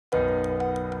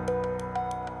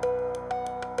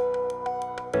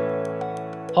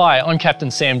Hi, I'm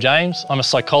Captain Sam James. I'm a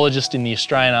psychologist in the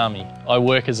Australian Army. I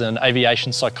work as an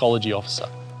aviation psychology officer.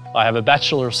 I have a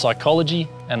Bachelor of Psychology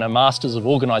and a Masters of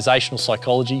Organisational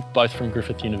Psychology, both from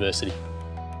Griffith University.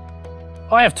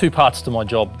 I have two parts to my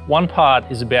job. One part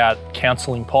is about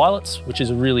counselling pilots, which is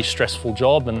a really stressful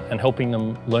job and helping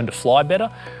them learn to fly better.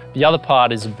 The other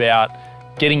part is about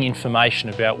getting information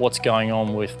about what's going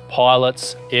on with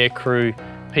pilots, aircrew,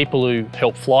 people who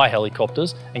help fly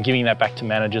helicopters, and giving that back to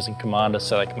managers and commanders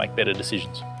so they can make better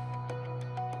decisions.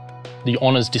 The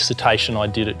honours dissertation I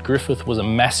did at Griffith was a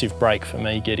massive break for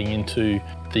me getting into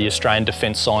the Australian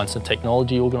Defence Science and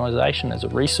Technology Organisation as a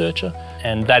researcher,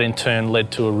 and that in turn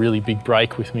led to a really big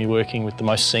break with me working with the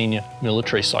most senior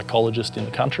military psychologist in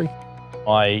the country.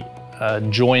 I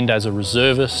joined as a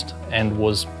reservist and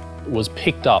was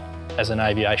picked up as an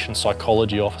aviation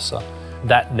psychology officer.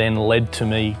 That then led to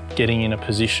me getting in a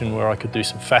position where I could do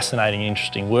some fascinating,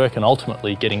 interesting work and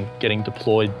ultimately getting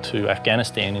deployed to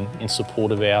Afghanistan in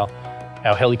support of our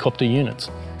helicopter units.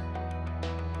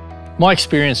 My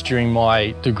experience during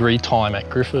my degree time at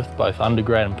Griffith, both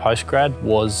undergrad and postgrad,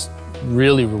 was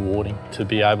really rewarding to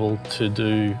be able to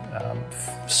do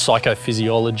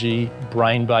psychophysiology,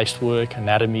 brain-based work,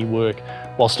 anatomy work,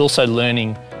 whilst also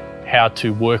learning how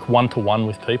to work one-to-one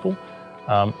with people.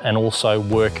 And also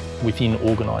work within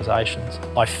organisations.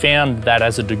 I found that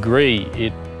as a degree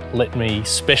it let me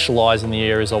specialise in the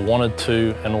areas I wanted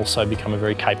to and also become a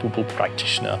very capable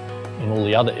practitioner in all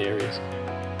the other areas.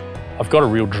 I've got a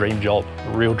real dream job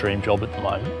at the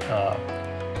moment,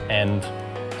 and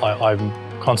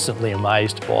I'm constantly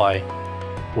amazed by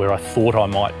where I thought I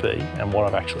might be and what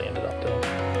I've actually ended up doing.